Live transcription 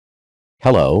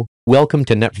Hello, welcome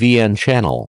to netvn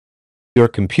channel. Your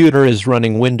computer is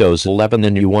running Windows 11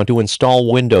 and you want to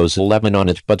install Windows 11 on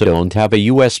it but don't have a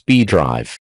USB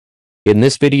drive. In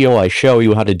this video I show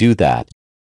you how to do that.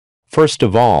 First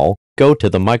of all, go to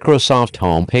the Microsoft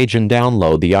homepage and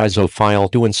download the ISO file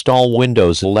to install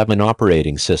Windows 11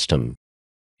 operating system.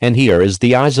 And here is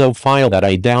the ISO file that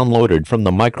I downloaded from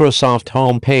the Microsoft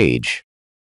homepage.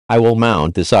 I will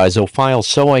mount this ISO file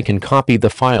so I can copy the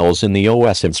files in the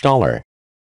OS installer.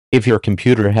 If your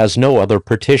computer has no other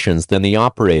partitions than the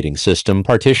operating system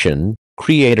partition,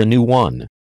 create a new one.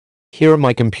 Here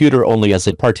my computer only has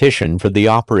a partition for the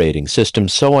operating system,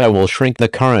 so I will shrink the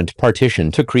current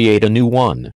partition to create a new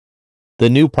one. The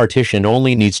new partition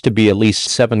only needs to be at least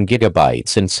 7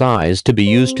 GB in size to be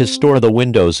used to store the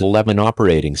Windows 11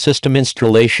 operating system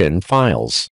installation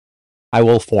files. I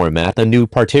will format the new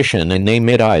partition and name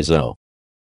it ISO.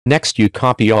 Next you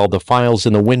copy all the files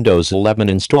in the Windows 11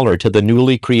 installer to the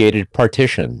newly created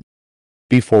partition.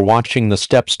 Before watching the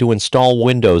steps to install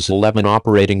Windows 11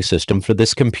 operating system for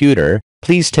this computer,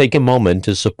 please take a moment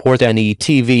to support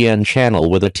netvn channel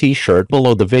with a t-shirt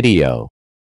below the video.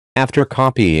 After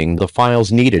copying the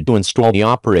files needed to install the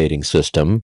operating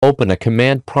system, open a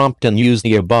command prompt and use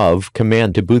the above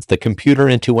command to boot the computer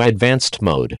into advanced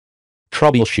mode.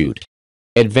 Troubleshoot.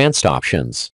 Advanced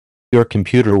options. Your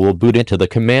computer will boot into the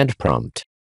command prompt.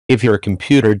 If your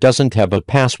computer doesn't have a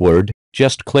password,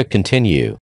 just click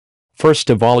Continue. First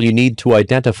of all, you need to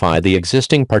identify the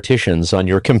existing partitions on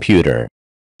your computer.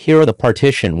 Here are the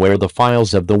partition where the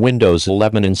files of the Windows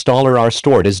 11 installer are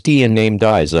stored as D and named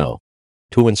ISO.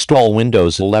 To install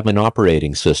Windows 11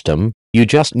 operating system, you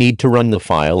just need to run the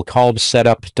file called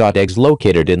setup.exe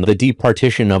located in the D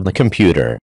partition of the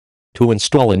computer. To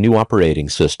install a new operating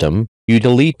system, you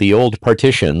delete the old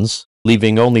partitions,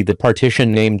 leaving only the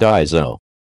partition named ISO.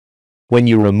 When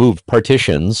you remove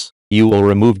partitions, you will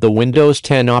remove the Windows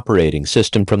 10 operating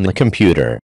system from the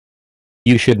computer.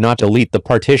 You should not delete the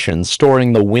partitions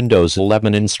storing the Windows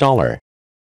 11 installer.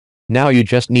 Now you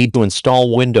just need to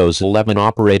install Windows 11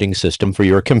 operating system for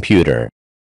your computer.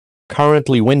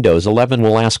 Currently Windows 11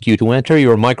 will ask you to enter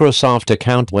your Microsoft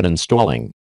account when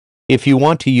installing. If you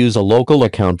want to use a local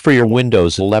account for your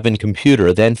Windows 11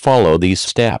 computer, then follow these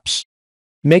steps.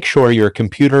 Make sure your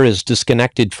computer is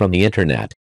disconnected from the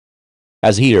internet.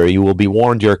 As here you will be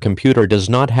warned your computer does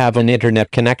not have an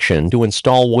internet connection to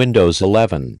install Windows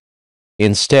 11.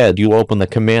 Instead you open the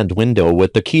command window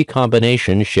with the key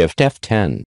combination Shift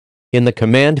F10. In the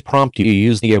command prompt you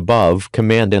use the above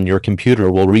command and your computer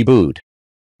will reboot.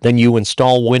 Then you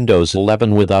install Windows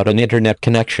 11 without an internet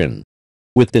connection.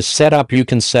 With this setup you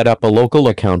can set up a local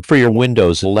account for your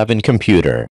Windows 11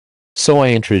 computer. So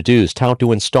I introduced how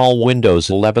to install Windows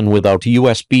 11 without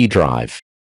USB drive.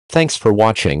 Thanks for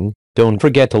watching. Don't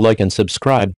forget to like and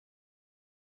subscribe.